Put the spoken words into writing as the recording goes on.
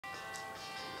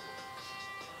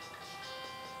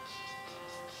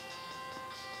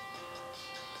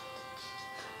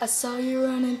I saw you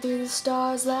running through the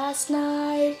stars last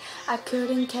night. I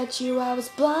couldn't catch you, I was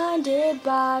blinded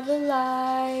by the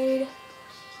light.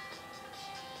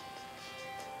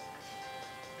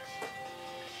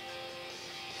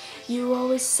 You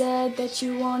always said that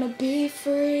you wanna be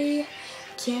free.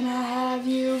 Can I have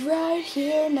you right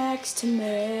here next to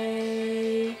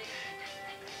me?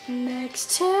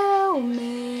 Next to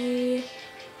me.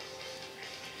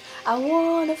 I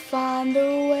wanna find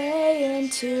the way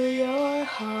into your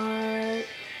heart.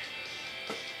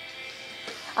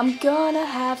 I'm gonna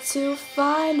have to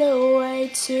find a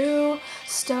way to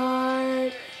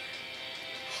start.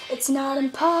 It's not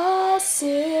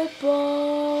impossible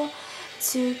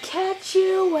to catch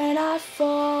you when I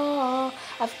fall.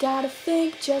 I've gotta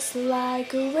think just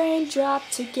like a raindrop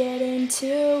to get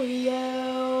into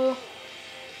you.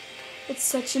 It's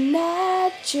such a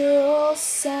natural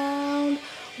sound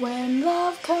when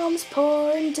love comes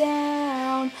pouring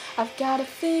down. I've gotta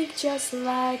think just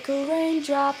like a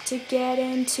raindrop to get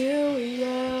into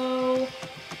you.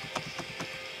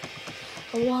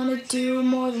 I wanna do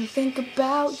more than think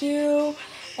about you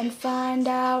and find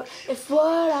out if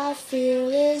what I feel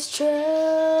is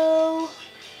true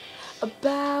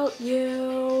about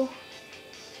you.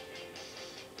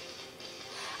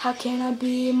 How can I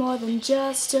be more than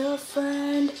just a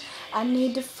friend? I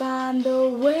need to find a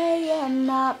way and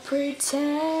not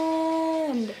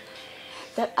pretend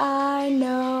that I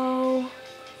know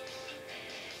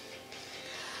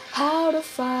how to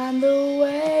find the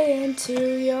way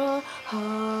into your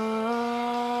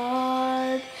heart.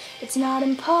 It's not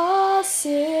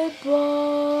impossible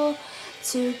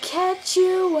to catch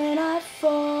you when I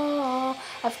fall.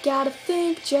 I've gotta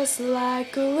think just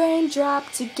like a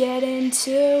raindrop to get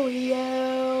into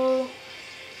you.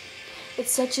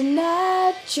 It's such a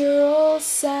natural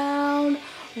sound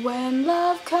when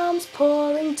love comes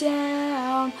pouring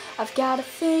down. I've gotta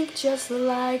think just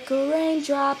like a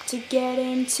raindrop to get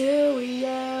into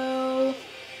you.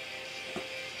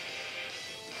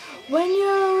 When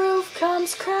your roof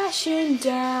comes crashing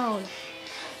down,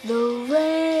 the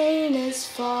rain is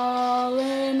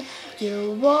falling,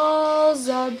 your walls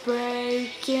are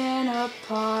breaking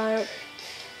apart.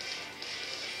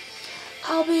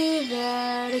 I'll be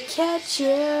there to catch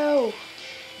you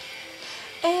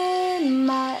in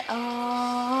my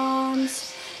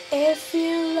arms if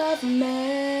you love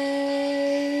me.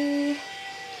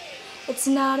 It's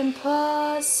not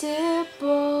impossible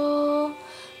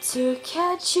to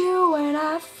catch you when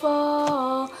I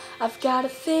fall. I've gotta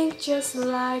think just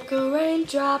like a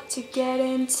raindrop to get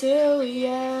into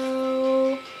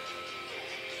you.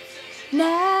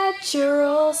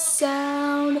 Natural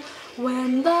sound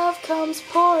when love comes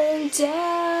pouring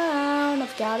down.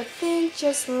 I've gotta think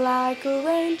just like a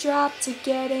raindrop to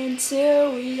get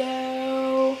into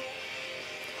you.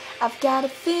 I've gotta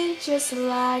think just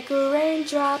like a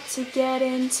raindrop to get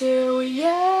into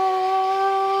you.